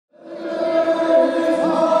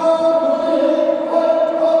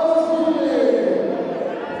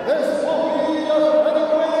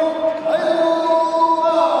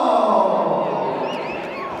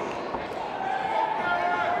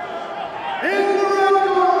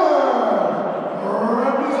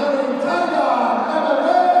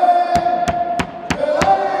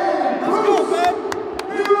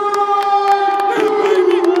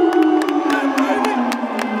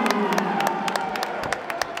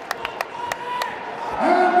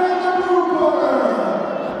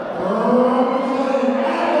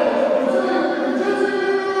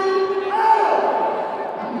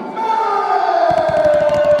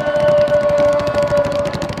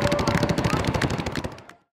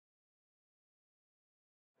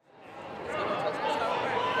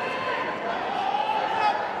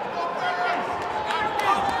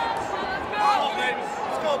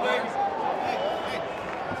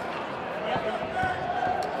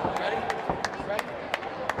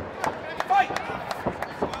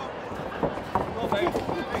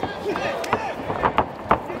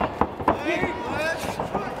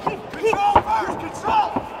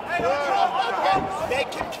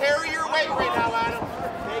carry your weight right now, Adam.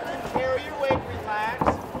 They can carry your weight. Relax.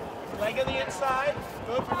 Leg on the inside.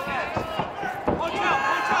 Good. Relax. Punch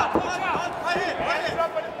out. Right in. Hands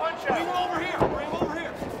up and punch out. Bring him over here.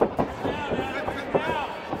 Down.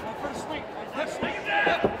 For the swing. Let's swing him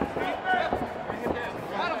down. Bring him down.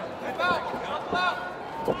 Adam, hip out. Hip out.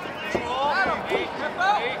 Adam, hip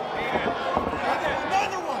out.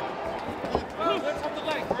 Another one. Lift up the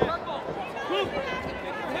leg. Circle.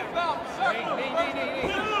 Get your hip out. Circle. Knee. There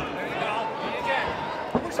you go. Knee again.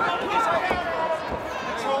 Push out.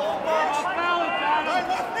 Control. Balance, Adam.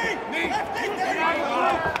 Left knee. There you go.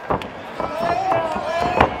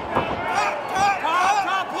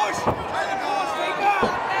 Top. Push. Stay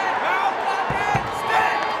down.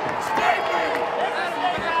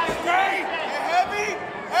 Stay. Heavy.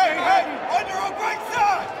 Hey. Under on right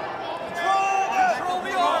side. Control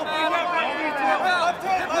the arm. Left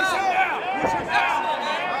hand. Push him down.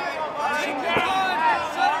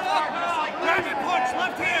 Grab it, punch.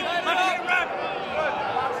 Left hand. Wrap.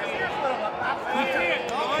 Left hand.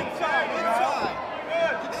 Inside.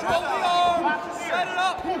 Control the arm. Set it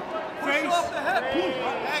up. Push off the hip.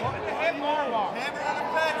 Hey, the hip arm off. Hammer on the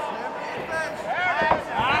fence.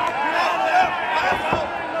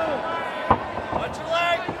 Punch your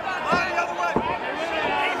leg. Body the other way.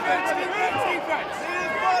 Defense. See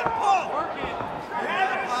his butt. Pull.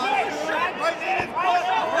 Right in his butt.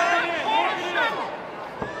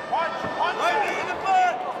 Right in the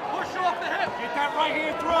butt. Push off the hip. Get that right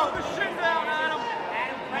hand throw. Pull the shin down, Adam.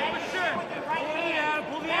 Pull the shin.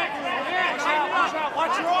 Pull the ankle. Push out.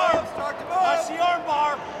 Watch your arm. Start the ball. Watch the arm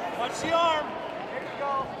bar. Watch the arm. Here you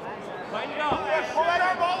go. Tighten it up. Pull that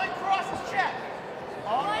arm all across his chest.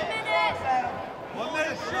 1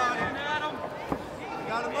 minute, Johnny. Adam. You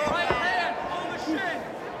got him up. Right hand. Pull the shin.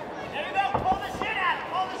 There you go. Pull the shin out.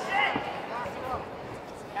 Pull the shin.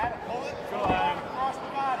 Adam, pull it. Go, Adam. Across the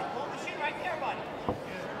body. Pull the shin right there, buddy.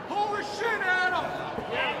 Pull the shin, Adam.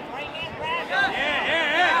 Yeah. Right hand, grab it.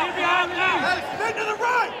 Yeah. Get behind me now. Hey, spin to the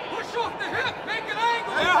right. Push off the hip. Make an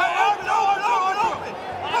angle. Open.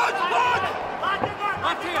 Punch. Lock your guard.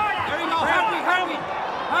 Left hand. There you go.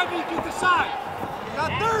 Heavy. Get the side. You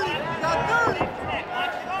got 30.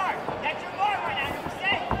 Watch your guard. Get your guard right now. You're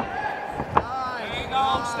safe. There you go.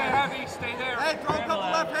 Stay heavy. Stay there. Hey, throw a couple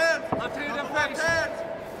left hands. Left hand in Couple face. left hands.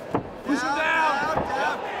 Push him down.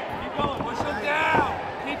 Down. Keep going. Push him down.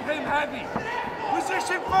 Keep him heavy.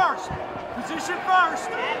 Position first. Get your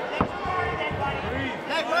guard again, buddy.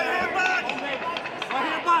 Hey, right hand back.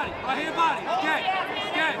 Right hand body.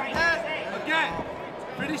 Again.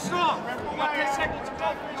 Pretty strong. You got 10 seconds to go.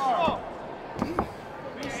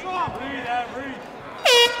 Pretty strong. Breathe.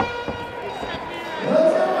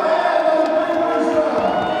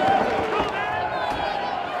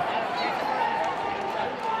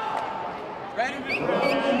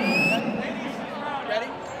 Ready?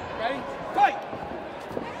 Fight!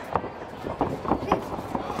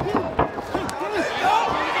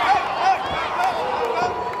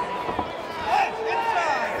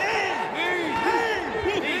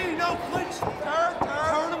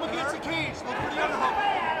 Turn him against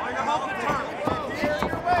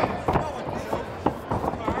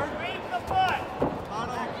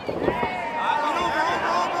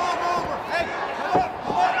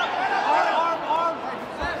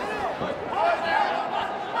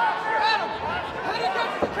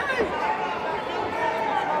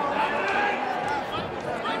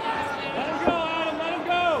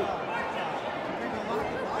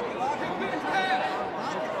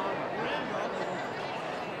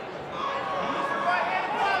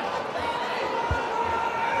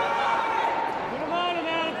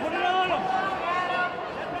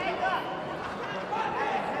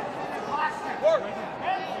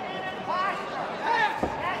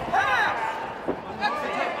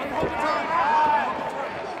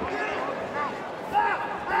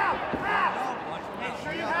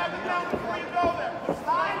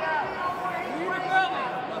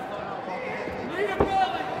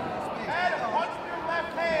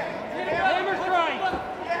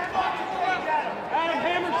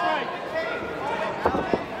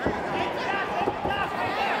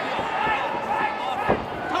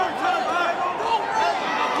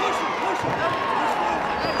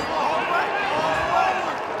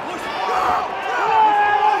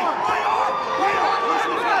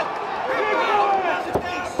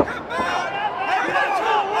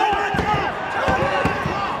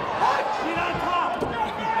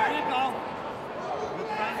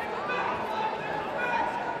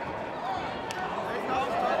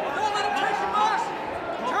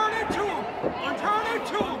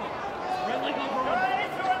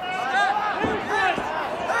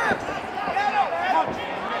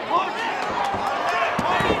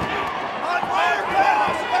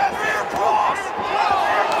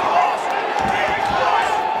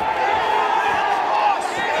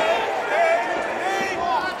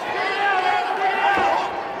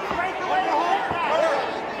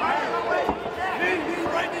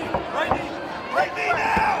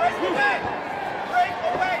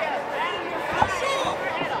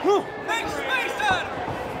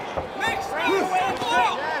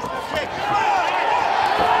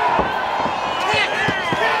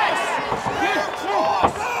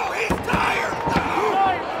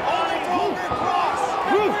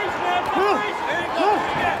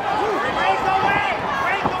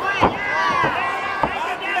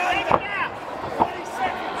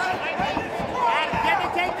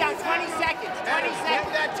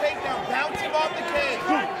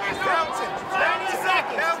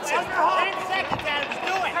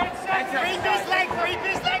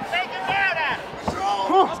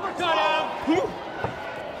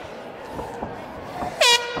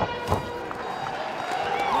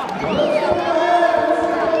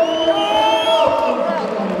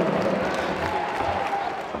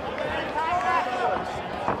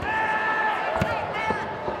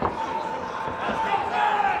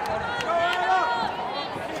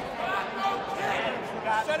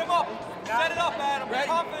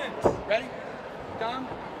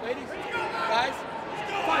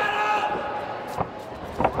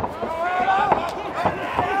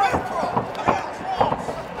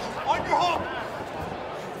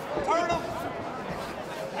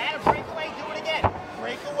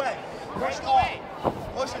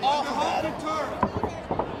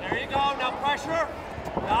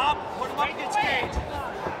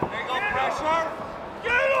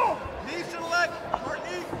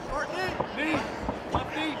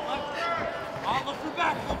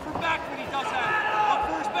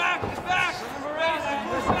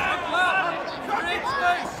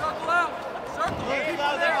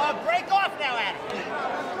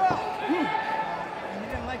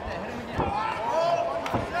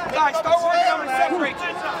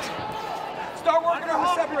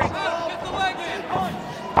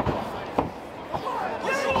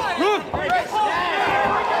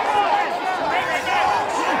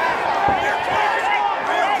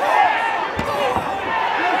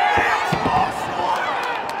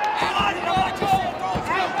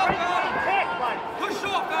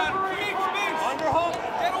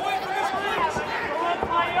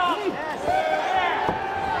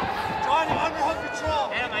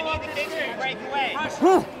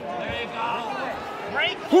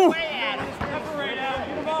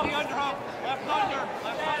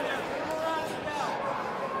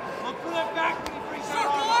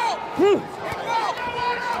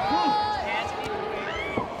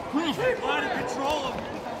Control him.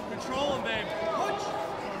 Control him, babe. Push.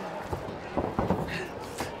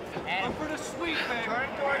 And for the sweep, babe. Turn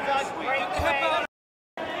towards us. Break the hip out.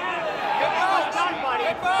 Done, buddy.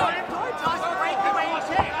 Turn towards us. Break the way you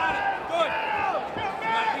take. Good.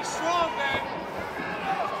 Be strong, babe.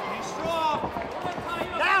 Be strong.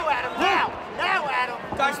 Now, Adam. Now, Adam.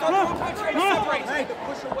 Guys, start throwing punches on the separate. Hey,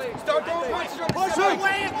 push away. Start throwing punches on the separate. Push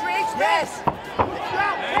away and create space. Let's go.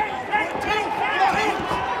 Two.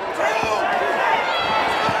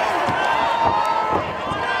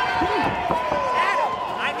 Adam,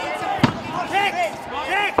 I need some kicks.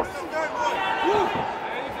 There you go.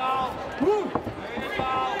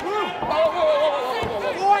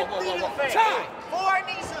 Four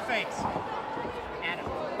knees to the face. Adam,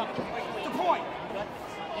 The point.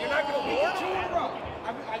 You're not going to warn 2 in a row. I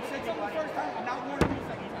said something the first time. I'm not warning you the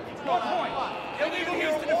second time. No point. Illegal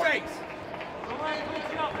use to the face.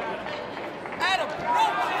 Adam, no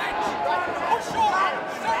clinch. Push short.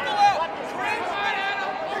 Circle out. Clinch,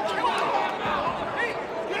 Adam. You're killing him. Hey,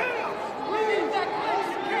 yeah. We need that clinch.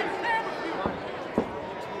 You can't stand with you.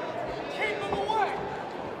 Keep him away.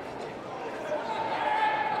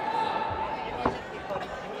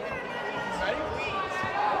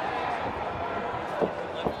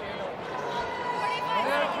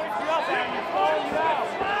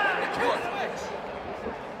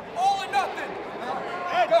 All or nothing.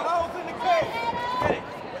 Hey, go. Holes in the cage. Get it.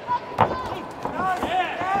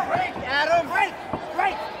 break, Adam. Break.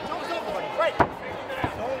 Shoulders over, buddy. Break.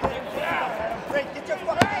 Break. Get your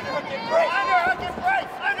fucking break. Underhook and break.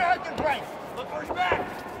 Underhook and break. Look for his back.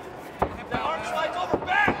 If the arm slides over,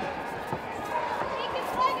 back.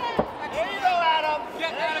 There you go, Adam.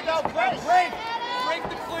 Get There you Adam. go. Break. Break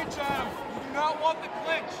the clinch, Adam. You do not want the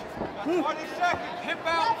clinch. Got 20 seconds. Hip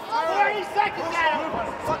out. 40 seconds, Adam.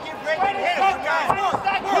 Fucking break Break it. it. Hit him, guys. 20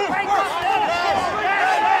 seconds. Break up.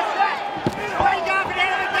 Break up and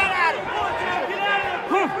hit him again, Adam.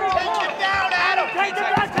 Take him down, Adam. Take him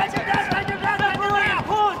down. Take him down. Take him down. Take him down.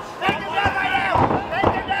 Take him down right now.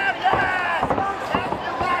 Take him down. Yes.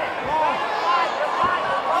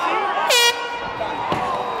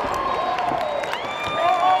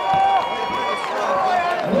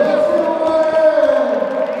 Yes, you got it.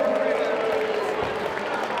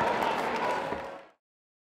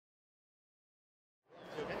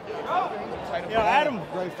 Yeah, Adam.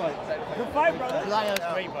 Great fight. Good fight, brother.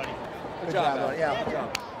 Great, buddy. Good job, buddy. Yeah, good job.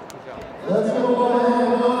 Let's go ahead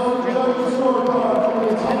and judge the scorecard for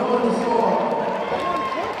the Tigon score.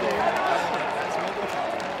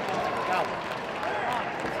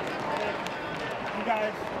 You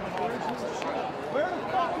guys. Where the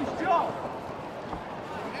fuck is Joe?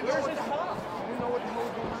 Where's his top?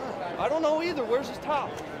 I don't know either. Where's his top?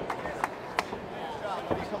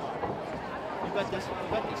 You got this. You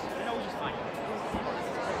got this. I know he's fine.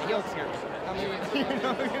 He don't scare me. I'm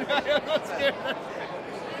not scared.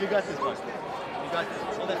 You got this, bud. You got this.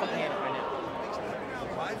 Hold that fucking hand up right now.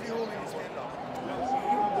 Why is he holding his hand up?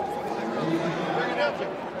 Bring it up,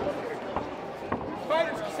 Jim.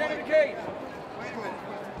 Fighters, center the cage. Wait a minute.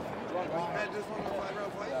 Had this one a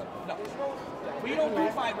 5-round fight? No. We don't do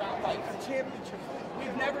 5-round fights. Championship.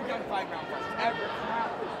 We've never done 5-round fights, ever.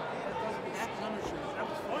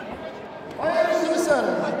 Fighters to the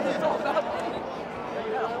center.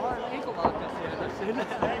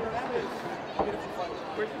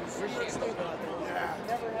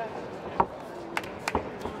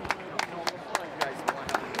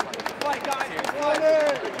 Fight, guys.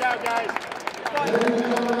 Good job, guys. Ladies and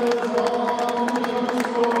gentlemen, let's go on to the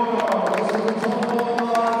scorecard. This is the total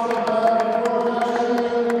odds of that progression.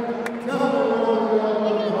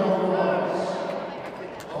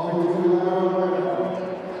 All we do now,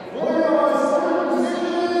 winner by split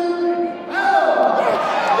decision, Adam.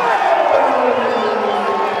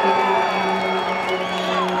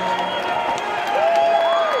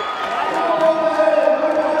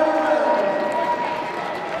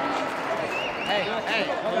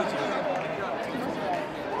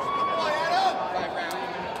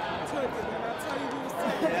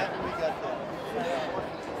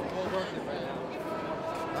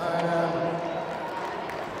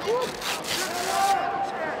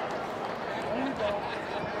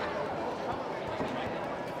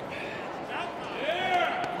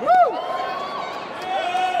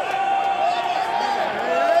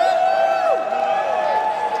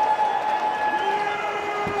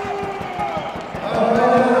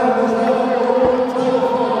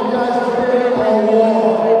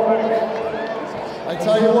 I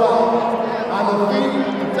tell you what, on the feet,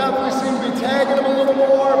 you definitely seem to be tagging them a little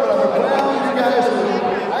more, but on the ground, you guys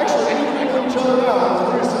are actually equaling each other out. I was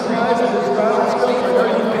pretty surprised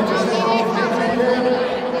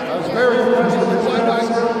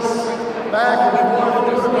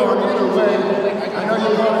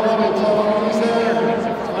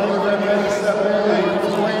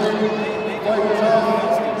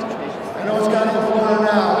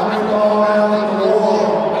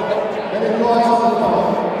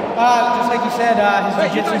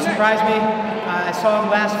his jiu-jitsu surprised me. I saw him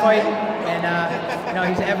last fight, and you know,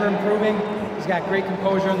 he's ever improving. He's got great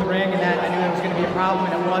composure in the ring, and that I knew it was going to be a problem,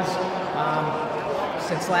 and it was.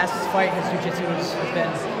 Since last fight, his jiu-jitsu has been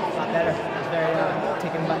a lot better. I was very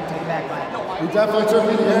taken back by it. You definitely took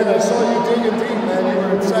me to the end. I saw you digging deep, man. You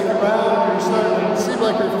were in second round. You were starting. It seemed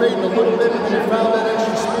like you're fading a little bit, but then you found that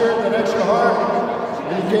extra spirit, that extra heart,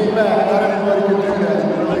 and you came back. Not everybody could do that.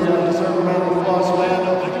 You really deserve a round of applause, man.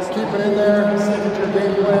 Keep it in there, stick with your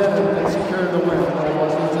game plan, and secure the win.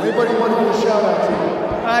 Anybody want to give a shout out to you?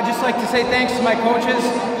 I'd just like to say thanks to my coaches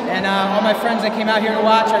and all my friends that came out here to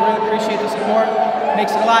watch. I really appreciate the support. It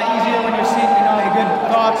makes it a lot easier when you're seeing, you know, the good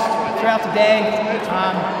thoughts throughout the day.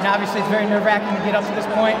 And obviously it's very nerve-wracking to get up to this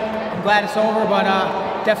point. I'm glad it's over, but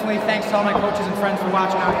definitely thanks to all my coaches and friends for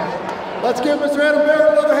watching out here. Let's give Mr. Adam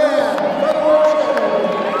Barrett another hand.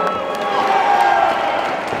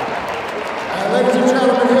 And ladies and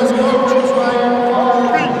gentlemen, his coach